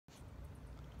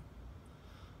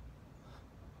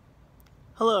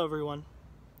Hello everyone,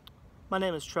 my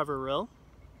name is Trevor R.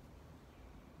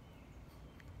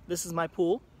 This is my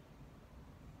pool,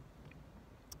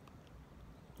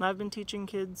 and I've been teaching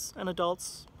kids and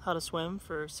adults how to swim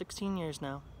for 16 years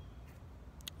now,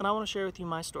 and I want to share with you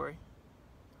my story.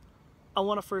 I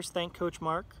want to first thank Coach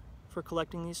Mark for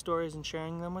collecting these stories and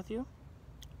sharing them with you,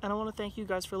 and I want to thank you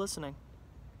guys for listening.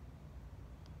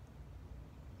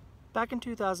 Back in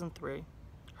 2003,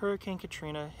 Hurricane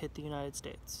Katrina hit the United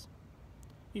States.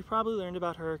 You probably learned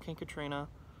about Hurricane Katrina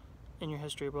in your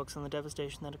history books and the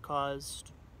devastation that it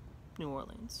caused New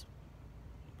Orleans.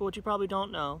 But what you probably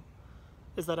don't know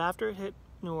is that after it hit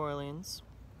New Orleans,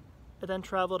 it then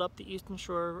traveled up the eastern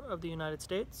shore of the United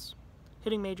States,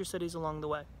 hitting major cities along the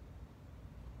way.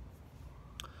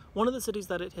 One of the cities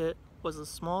that it hit was a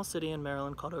small city in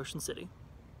Maryland called Ocean City.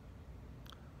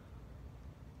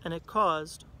 And it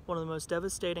caused one of the most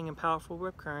devastating and powerful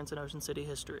rip currents in Ocean City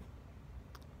history.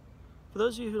 For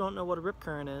those of you who don't know what a rip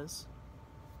current is,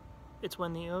 it's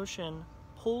when the ocean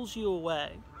pulls you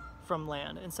away from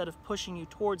land instead of pushing you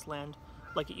towards land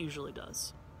like it usually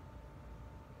does.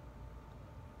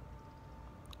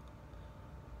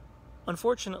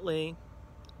 Unfortunately,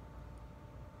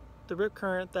 the rip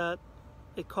current that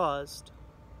it caused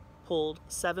pulled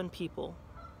 7 people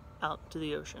out to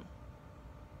the ocean,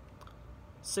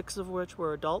 6 of which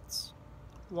were adults,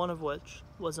 1 of which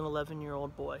was an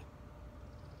 11-year-old boy.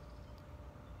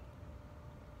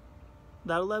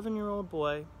 That 11-year-old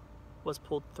boy was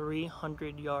pulled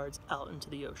 300 yards out into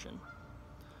the ocean.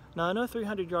 Now, I know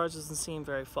 300 yards doesn't seem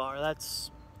very far. That's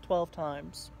 12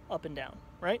 times up and down,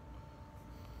 right?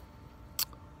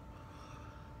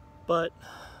 But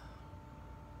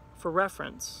for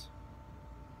reference,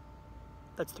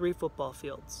 that's 3 football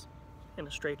fields in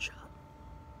a straight shot.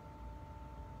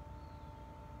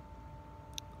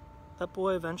 That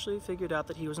boy eventually figured out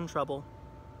that he was in trouble,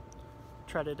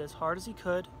 treaded as hard as he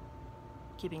could,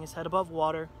 keeping his head above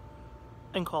water,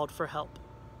 and called for help.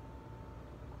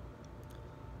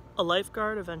 A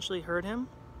lifeguard eventually heard him,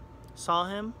 saw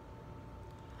him,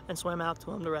 and swam out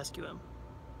to him to rescue him.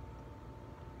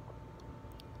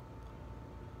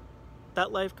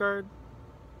 That lifeguard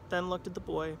then looked at the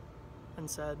boy and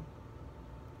said,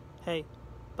 "Hey,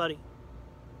 buddy,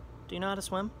 do you know how to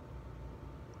swim?"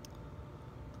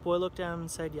 The boy looked down and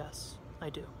said, "Yes,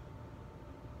 I do."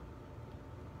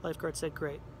 Lifeguard said,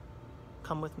 "Great.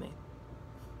 Come with me."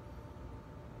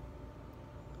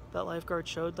 That lifeguard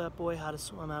showed that boy how to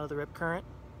swim out of the rip current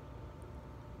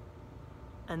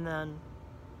and then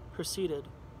proceeded,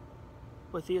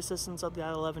 with the assistance of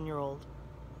that 11-year-old,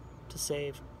 to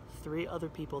save 3 other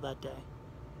people that day.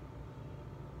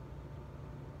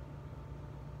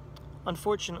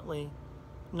 Unfortunately,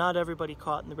 not everybody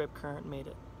caught in the rip current made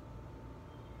it.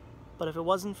 But if it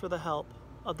wasn't for the help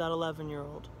of that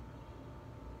 11-year-old,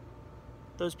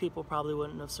 those people probably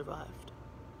wouldn't have survived.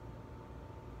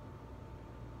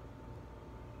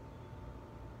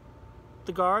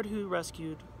 The guard who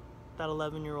rescued that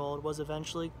 11-year-old was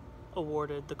eventually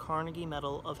awarded the Carnegie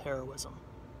Medal of Heroism.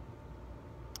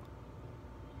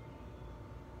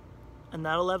 And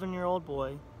that 11-year-old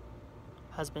boy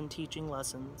has been teaching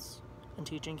lessons and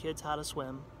teaching kids how to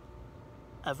swim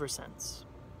ever since.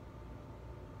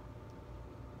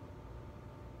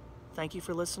 Thank you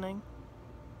for listening.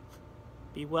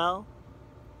 Be well,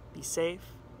 be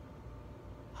safe,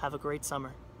 have a great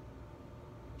summer.